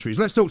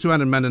Let's talk to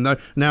Anand Menon, though,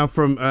 now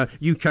from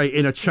UK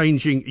in a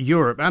changing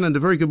Europe. Anand, a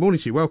very good morning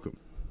to you. Welcome.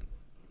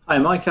 Hi,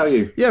 Mike. How are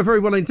you? Yeah, very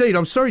well indeed.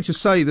 I'm sorry to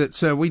say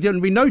that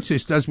we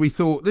noticed as we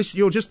thought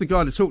you're just the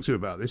guy to talk to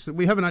about this, that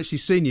we haven't actually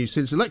seen you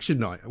since election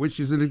night, which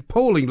is an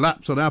appalling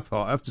lapse on our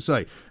part, I have to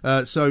say.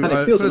 And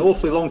it feels an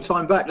awfully long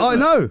time back,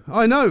 doesn't it?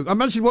 I know.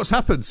 Imagine what's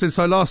happened since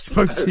I last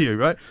spoke to you,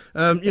 right?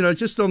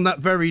 Just on that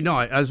very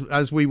night,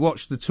 as we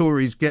watched the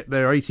Tories get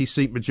their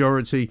 80-seat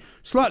majority,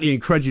 slightly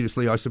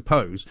incredulously, I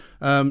suppose,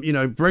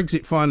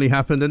 Brexit finally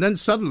happened, and then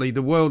suddenly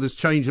the world has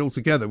changed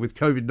altogether with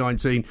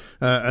COVID-19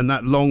 and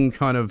that long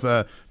kind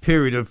of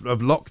period of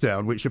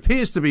lockdown, which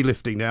appears to be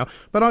lifting now.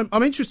 But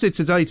I'm interested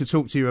today to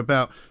talk to you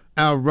about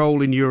our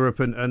role in Europe,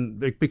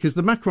 and because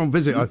the Macron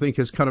visit, I think,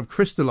 has kind of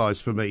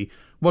crystallised for me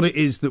what it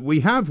is that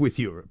we have with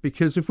Europe.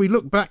 Because if we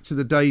look back to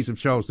the days of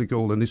Charles de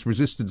Gaulle and this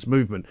resistance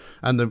movement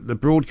and the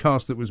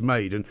broadcast that was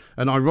made, and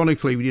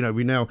ironically,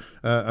 we now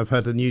have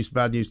had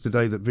bad news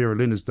today that Vera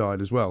Lynn has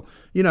died as well.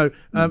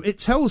 It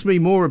tells me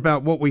more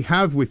about what we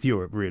have with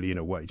Europe, really, in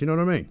a way. Do you know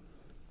what I mean?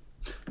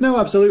 No,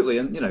 absolutely.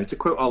 And, to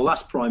quote our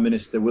last Prime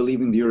Minister, we're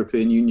leaving the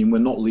European Union, we're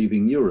not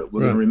leaving Europe.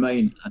 We're going to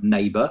remain a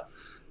neighbour,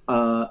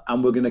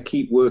 and we're going to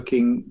keep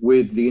working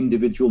with the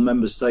individual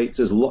member states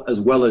as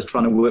well as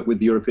trying to work with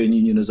the European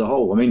Union as a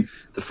whole. I mean,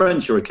 the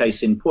French are a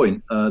case in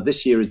point.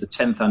 This year is the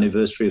 10th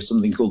anniversary of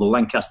something called the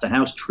Lancaster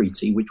House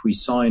Treaty, which we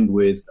signed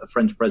with a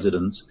French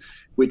president,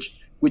 which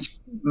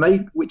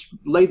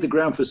laid the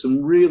ground for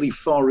some really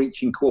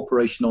far-reaching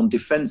cooperation on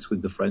defence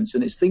with the French.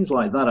 And it's things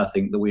like that, I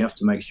think, that we have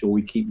to make sure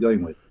we keep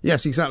going with.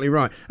 Yes, exactly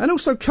right. And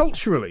also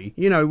culturally,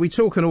 we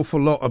talk an awful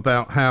lot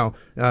about how,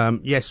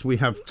 yes, we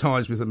have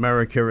ties with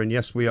America, and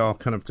yes, we are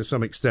kind of to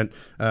some extent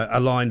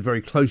aligned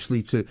very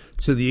closely to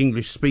the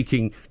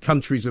English-speaking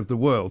countries of the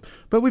world.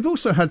 But we've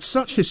also had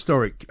such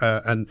historic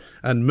and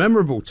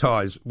memorable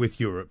ties with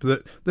Europe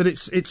that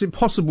it's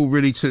impossible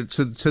really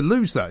to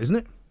lose that, isn't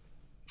it?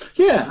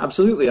 Yeah,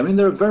 absolutely. I mean,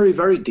 there are very,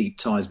 very deep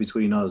ties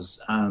between us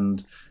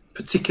and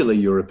particular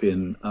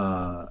European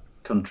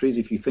countries.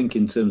 If you think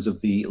in terms of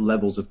the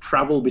levels of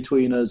travel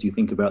between us, you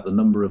think about the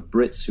number of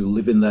Brits who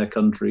live in their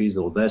countries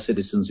or their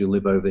citizens who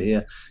live over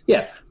here.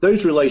 Yeah,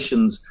 those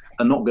relations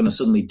are not going to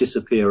suddenly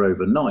disappear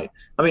overnight.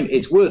 I mean,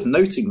 it's worth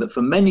noting that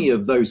for many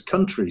of those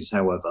countries,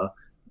 however,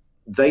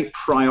 they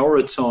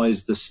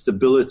prioritise the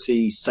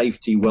stability,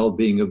 safety,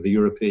 well-being of the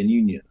European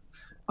Union.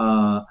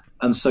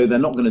 And so they're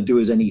not going to do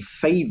us any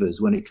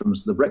favours when it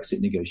comes to the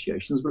Brexit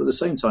negotiations, but at the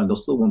same time, they'll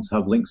still want to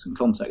have links and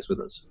contacts with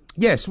us.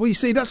 Yes, well, you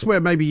see, that's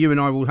where maybe you and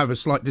I will have a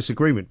slight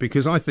disagreement,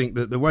 because I think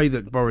that the way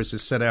that Boris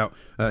has set out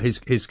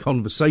his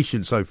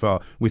conversation so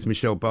far with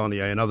Michel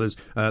Barnier and others,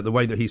 the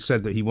way that he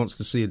said that he wants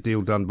to see a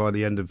deal done by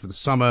the end of the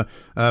summer,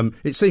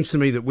 it seems to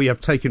me that we have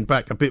taken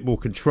back a bit more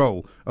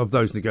control of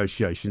those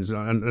negotiations.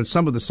 And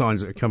some of the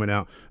signs that are coming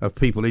out of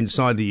people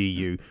inside the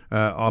EU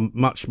are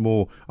much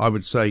more, I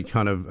would say,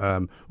 kind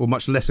of, or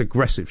much less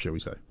aggressive, shall we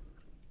say?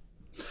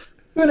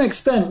 To an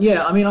extent,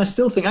 yeah. I mean, I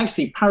still think,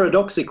 actually,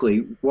 paradoxically,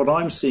 what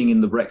I'm seeing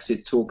in the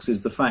Brexit talks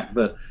is the fact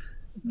that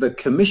the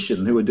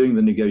Commission, who are doing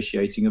the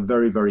negotiating, are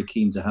very, very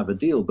keen to have a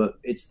deal. But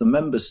it's the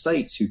member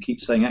states who keep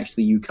saying,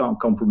 actually, you can't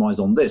compromise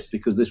on this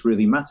because this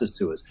really matters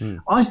to us.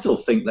 I still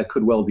think there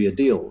could well be a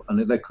deal, and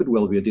there could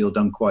well be a deal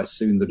done quite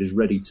soon that is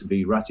ready to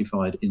be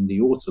ratified in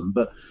the autumn.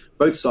 But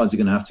both sides are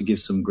going to have to give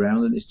some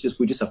ground, and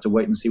we just have to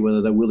wait and see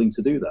whether they're willing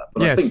to do that.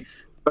 But yes. I think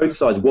both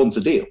sides want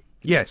a deal.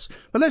 Yes,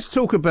 but let's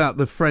talk about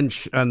the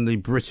French and the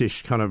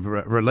British kind of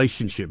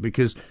relationship,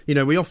 because,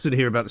 we often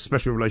hear about the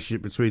special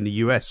relationship between the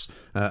US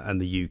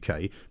and the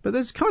UK, but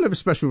there's kind of a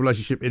special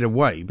relationship in a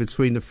way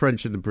between the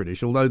French and the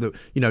British, although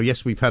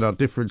yes, we've had our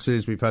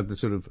differences, we've had the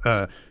sort of,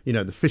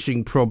 the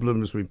fishing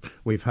problems,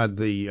 we've had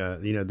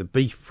the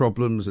beef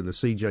problems and the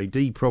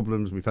CJD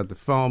problems, we've had the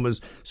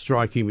farmers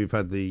striking, we've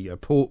had the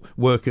port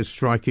workers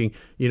striking,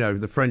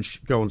 the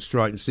French go on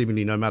strike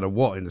seemingly no matter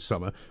what in the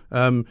summer.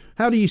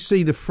 How do you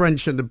see the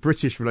French and the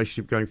British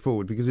relationship going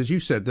forward? Because as you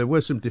said, there were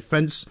some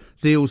defence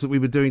deals that we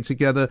were doing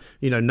together.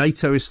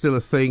 NATO is still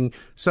a thing.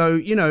 So,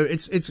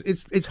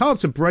 it's hard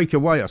to break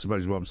away, I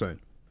suppose is what I'm saying.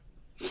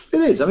 It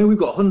is. I mean, we've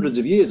got hundreds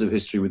of years of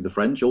history with the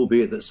French,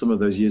 albeit that some of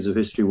those years of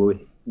history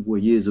were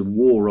years of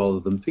war rather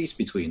than peace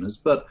between us.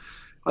 But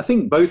I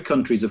think both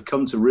countries have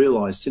come to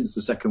realise since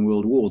the Second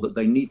World War that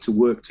they need to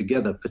work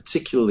together,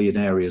 particularly in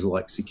areas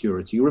like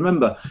security. You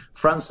remember,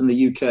 France and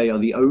the UK are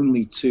the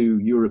only two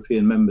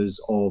European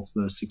members of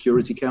the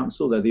Security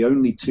Council. They're the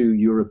only two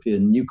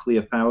European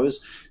nuclear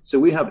powers. So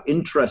we have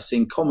interests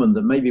in common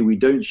that maybe we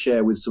don't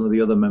share with some of the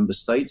other member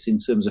states in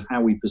terms of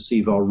how we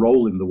perceive our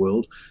role in the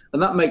world.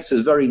 And that makes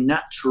us very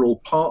natural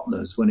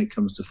partners when it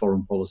comes to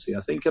foreign policy, I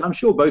think. And I'm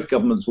sure both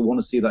governments will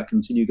want to see that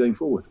continue going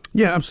forward.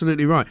 Yeah,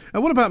 absolutely right.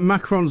 And what about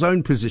Macron's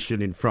own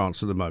position in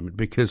France at the moment?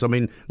 Because, I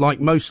mean, like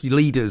most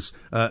leaders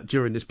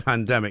during this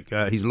pandemic,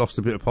 he's lost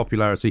a bit of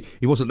popularity.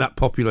 He wasn't that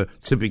popular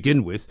to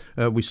begin with.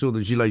 We saw the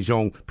Gilets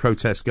jaunes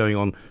protests going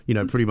on,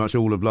 pretty much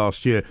all of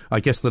last year. I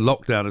guess the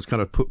lockdown has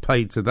kind of put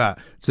paid to that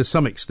to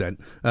some extent.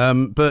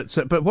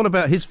 But what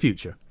about his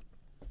future?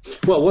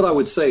 Well, what I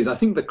would say is I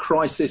think the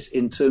crisis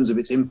in terms of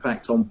its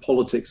impact on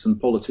politics and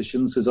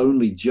politicians has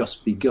only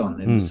just begun,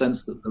 in the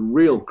sense that the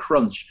real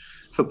crunch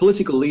for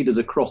political leaders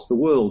across the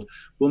world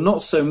will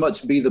not so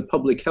much be the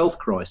public health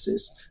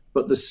crisis,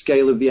 but the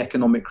scale of the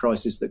economic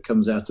crisis that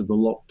comes out of the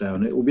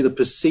lockdown. It will be the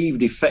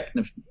perceived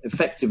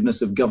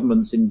effectiveness of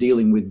governments in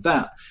dealing with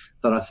that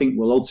I think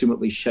will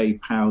ultimately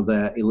shape how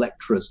their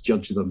electorates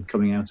judge them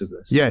coming out of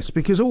this. Yes,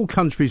 because all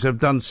countries have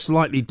done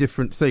slightly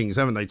different things,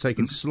 haven't they?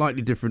 Taken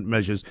slightly different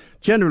measures.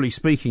 Generally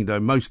speaking, though,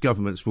 most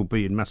governments will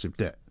be in massive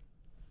debt.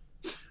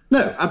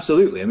 No,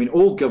 absolutely. I mean,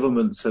 all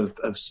governments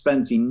have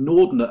spent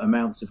inordinate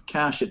amounts of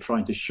cash at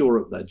trying to shore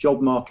up their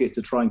job market,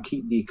 to try and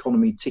keep the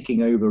economy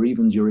ticking over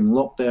even during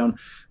lockdown.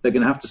 They're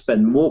going to have to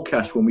spend more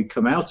cash when we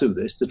come out of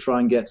this to try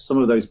and get some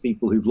of those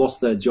people who've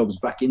lost their jobs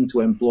back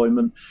into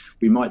employment.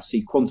 We might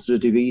see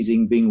quantitative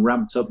easing being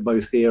ramped up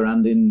both here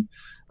and in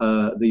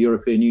the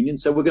European Union.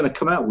 So we're going to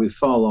come out with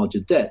far larger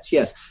debts,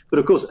 yes. But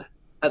of course,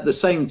 at the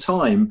same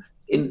time,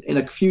 in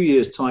a few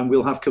years' time,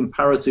 we'll have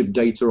comparative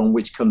data on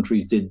which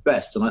countries did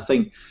best. And I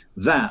think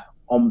that,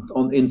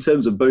 in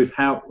terms of both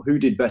who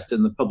did best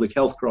in the public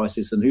health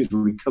crisis and who's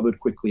recovered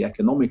quickly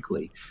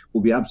economically,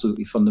 will be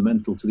absolutely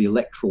fundamental to the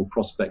electoral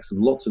prospects of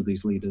lots of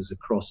these leaders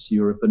across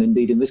Europe and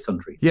indeed in this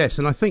country. Yes,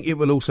 and I think it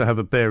will also have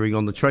a bearing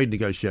on the trade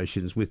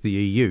negotiations with the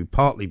EU,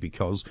 partly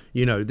because,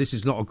 this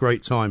is not a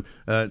great time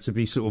to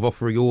be sort of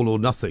offering all or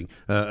nothing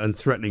and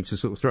threatening to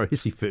sort of throw a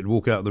hissy fit and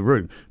walk out of the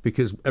room,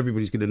 because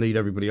everybody's going to need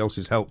everybody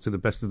else's help to the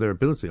best of their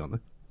ability, aren't they?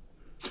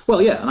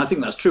 Well, yeah, and I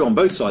think that's true on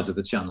both sides of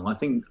the channel. I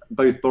think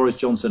both Boris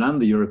Johnson and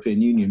the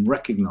European Union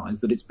recognise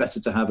that it's better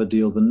to have a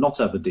deal than not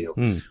have a deal.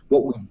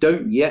 What we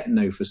don't yet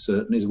know for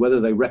certain is whether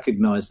they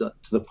recognise that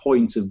to the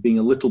point of being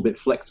a little bit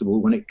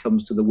flexible when it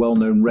comes to the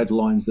well-known red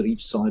lines that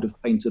each side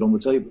have painted on the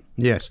table.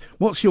 Yes.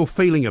 What's your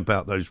feeling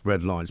about those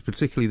red lines,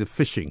 particularly the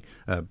fishing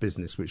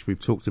business, which we've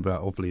talked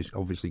about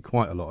obviously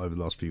quite a lot over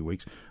the last few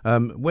weeks?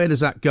 Where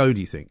does that go,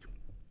 do you think?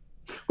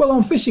 Well,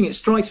 on fishing, it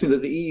strikes me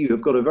that the EU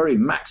have got a very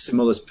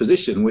maximalist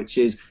position, which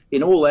is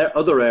in all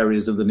other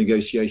areas of the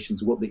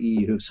negotiations, what the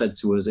EU have said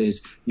to us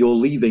is, you're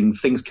leaving,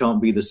 things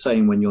can't be the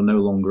same when you're no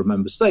longer a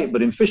member state.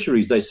 But in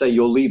fisheries, they say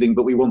you're leaving,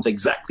 but we want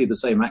exactly the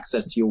same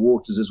access to your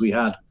waters as we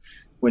had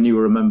when you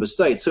were a member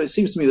state. So it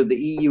seems to me that the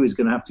EU is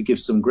going to have to give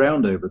some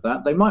ground over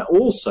that. They might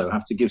also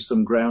have to give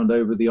some ground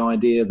over the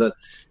idea that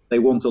they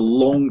want a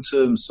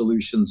long-term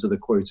solution to the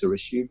quota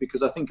issue,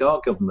 because I think our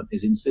government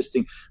is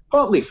insisting,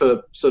 partly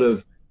for sort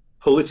of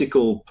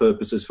political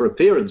purposes, for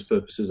appearance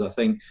purposes, I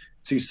think,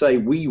 to say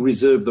we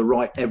reserve the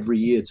right every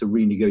year to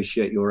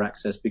renegotiate your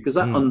access, because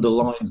that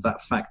underlines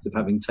that fact of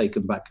having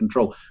taken back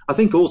control. I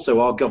think also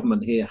our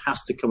government here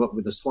has to come up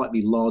with a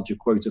slightly larger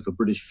quota for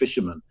British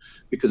fishermen,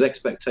 because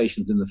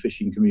expectations in the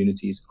fishing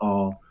communities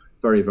are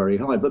very, very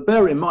high. But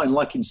bear in mind,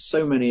 like in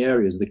so many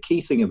areas, the key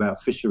thing about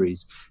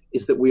fisheries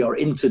is that we are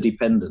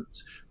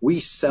interdependent. We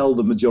sell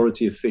the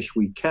majority of fish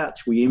we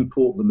catch, we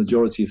import the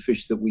majority of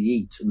fish that we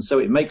eat. And so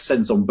it makes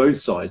sense on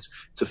both sides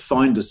to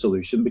find a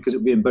solution, because it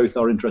would be in both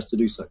our interest to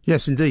do so.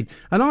 Yes, indeed.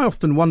 And I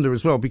often wonder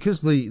as well,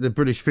 because the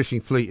British fishing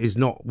fleet is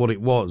not what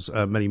it was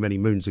many, many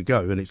moons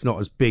ago, and it's not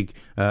as big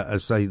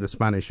as, say, the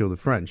Spanish or the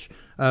French,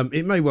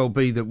 it may well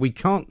be that we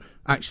can't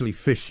actually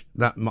fish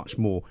that much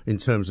more in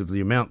terms of the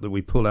amount that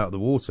we pull out of the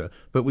water,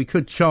 but we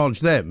could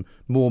charge them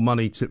more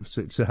money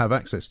to have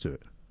access to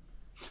it.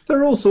 There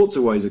are all sorts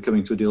of ways of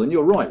coming to a deal. And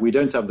you're right, we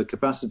don't have the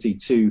capacity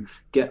to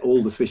get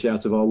all the fish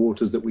out of our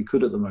waters that we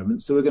could at the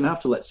moment. So we're going to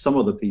have to let some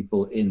other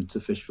people in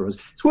to fish for us.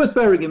 It's worth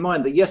bearing in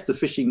mind that, yes, the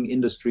fishing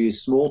industry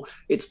is small.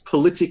 It's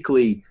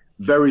politically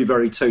very,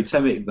 very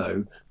totemic,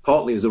 though,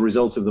 partly as a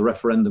result of the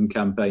referendum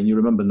campaign. You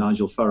remember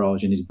Nigel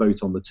Farage in his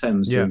boat on the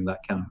Thames during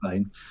that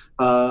campaign.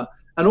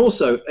 And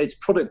also, its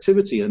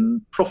productivity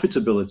and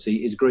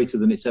profitability is greater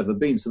than it's ever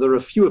been. So there are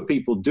fewer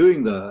people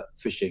doing the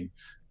fishing,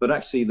 but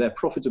actually their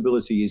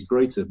profitability is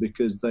greater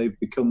because they've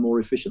become more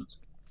efficient.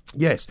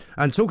 Yes,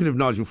 and talking of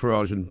Nigel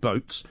Farage and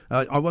boats,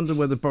 I wonder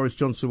whether Boris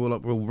Johnson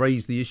will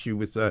raise the issue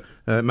with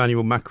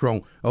Emmanuel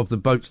Macron of the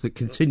boats that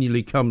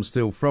continually come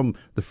still from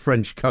the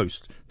French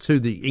coast to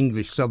the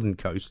English southern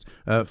coast,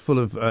 full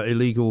of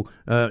illegal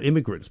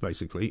immigrants,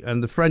 basically.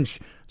 And the French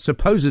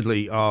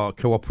supposedly are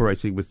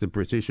cooperating with the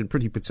British, and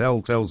Priti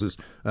Patel tells us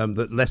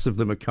that less of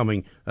them are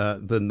coming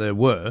than there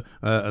were,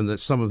 and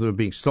that some of them are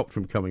being stopped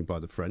from coming by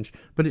the French.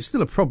 But it's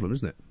still a problem,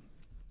 isn't it?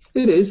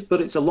 It is,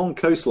 but it's a long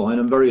coastline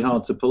and very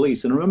hard to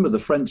police. And remember, the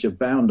French are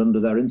bound under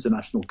their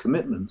international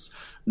commitments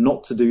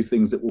not to do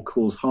things that will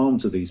cause harm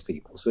to these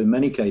people. So in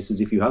many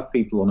cases, if you have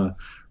people on a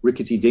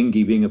rickety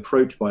dinghy being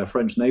approached by a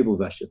French naval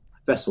vessel,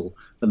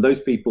 and those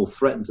people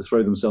threaten to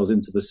throw themselves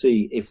into the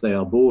sea if they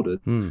are boarded,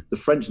 the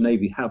French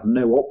Navy have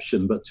no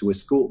option but to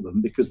escort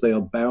them, because they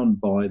are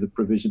bound by the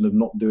provision of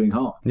not doing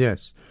harm.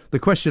 Yes. The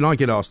question I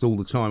get asked all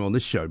the time on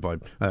this show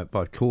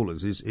by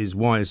callers is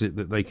why is it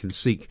that they can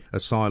seek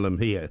asylum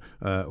here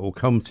or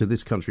come to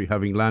this country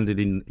having landed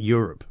in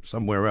Europe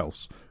somewhere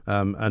else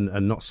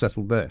and not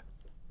settled there?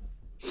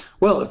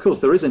 Well, of course,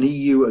 there is an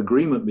EU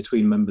agreement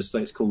between member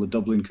states called the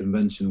Dublin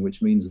Convention,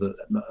 which means that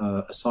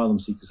asylum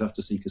seekers have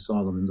to seek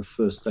asylum in the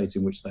first state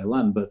in which they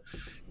land. But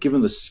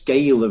given the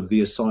scale of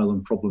the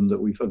asylum problem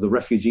of the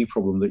refugee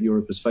problem that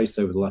Europe has faced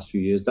over the last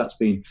few years, that's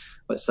been,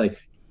 let's say,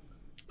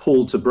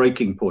 pulled to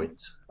breaking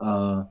point.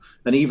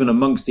 And even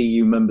amongst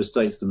EU member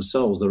states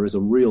themselves, there is a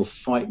real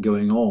fight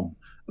going on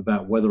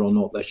about whether or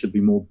not there should be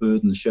more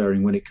burden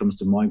sharing when it comes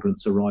to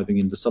migrants arriving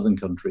in the southern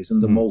countries.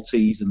 And the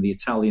Maltese and the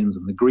Italians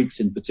and the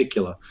Greeks in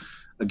particular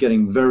are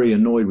getting very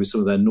annoyed with some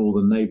of their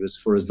northern neighbours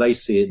for, as they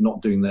see it,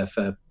 not taking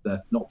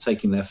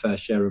their fair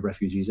share of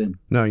refugees in.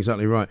 No,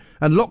 exactly right.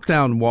 And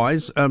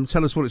lockdown-wise,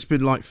 tell us what it's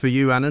been like for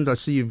you, Anand. I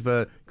see you've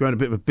grown a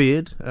bit of a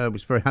beard,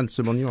 which is very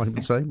handsome on you, I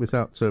would say,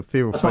 without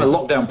fear or That's favour. my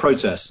lockdown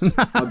protest.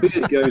 My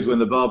beard goes when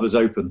the barber's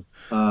open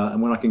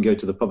and when I can go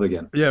to the pub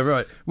again. Yeah,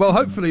 right. Well,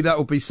 hopefully that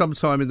will be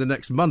sometime in the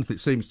next month,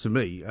 it seems to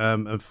me,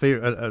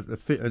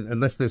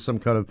 unless there's some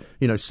kind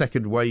of,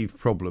 second wave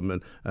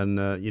problem. And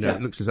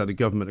It looks as though the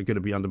government are going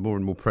to be under more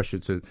and more pressure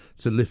to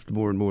lift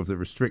more and more of the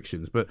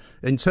restrictions. But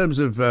in terms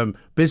of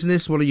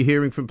business, what are you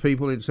hearing from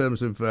people in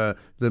terms of the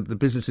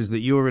businesses that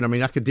you're in? I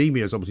mean,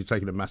 academia has obviously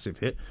taken a massive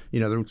hit.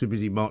 They're all too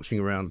busy marching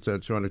around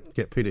trying to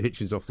get Peter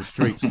Hitchens off the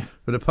streets.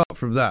 But apart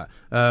from that,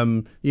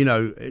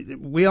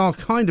 we are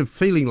kind of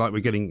feeling like we're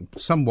getting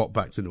somewhat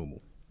back to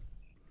normal.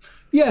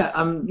 Yeah,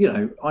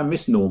 I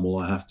miss normal,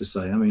 I have to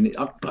say. I mean,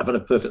 I've had a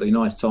perfectly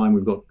nice time.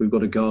 We've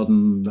got a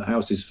garden. The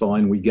house is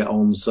fine. We get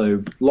on. So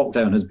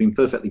lockdown has been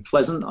perfectly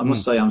pleasant. I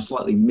must say I'm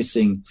slightly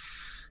missing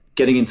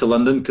getting into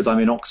London because I'm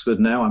in Oxford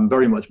now. I'm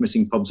very much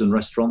missing pubs and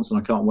restaurants, and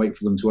I can't wait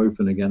for them to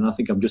open again. I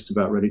think I'm just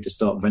about ready to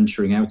start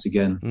venturing out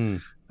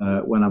again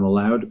when I'm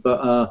allowed.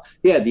 But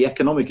the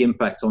economic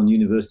impact on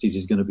universities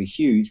is going to be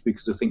huge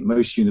because I think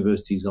most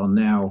universities are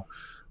now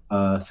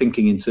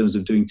thinking in terms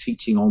of doing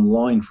teaching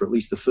online for at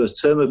least the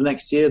first term of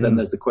next year. Then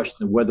there's the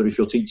question of whether if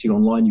you're teaching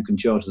online, you can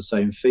charge the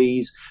same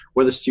fees,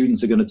 whether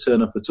students are going to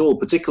turn up at all.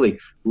 Particularly,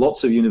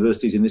 lots of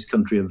universities in this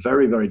country are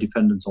very, very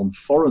dependent on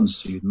foreign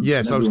students.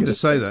 Yes, I was going to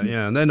say that,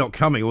 and they're not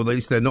coming, or at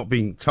least they're not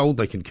being told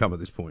they can come at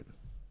this point.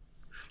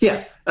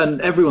 Yeah,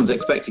 and everyone's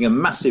expecting a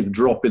massive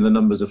drop in the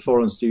numbers of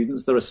foreign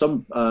students. There are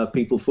some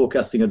people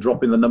forecasting a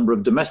drop in the number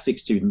of domestic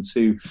students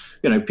who,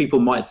 people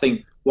might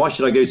think, why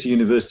should I go to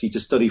university to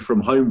study from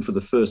home for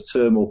the first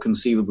term or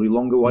conceivably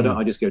longer? Why don't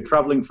I just go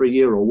travelling for a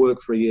year or work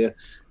for a year,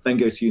 then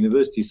go to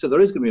university? So there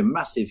is going to be a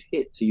massive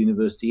hit to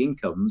university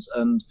incomes,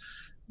 and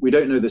we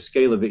don't know the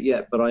scale of it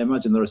yet, but I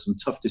imagine there are some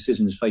tough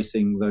decisions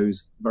facing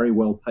those very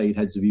well-paid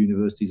heads of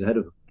universities ahead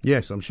of them.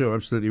 Yes, I'm sure.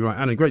 Absolutely right.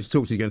 Anand, great to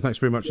talk to you again. Thanks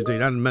very much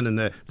indeed. Anand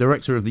Menon,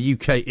 Director of the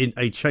UK in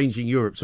a Changing Europe.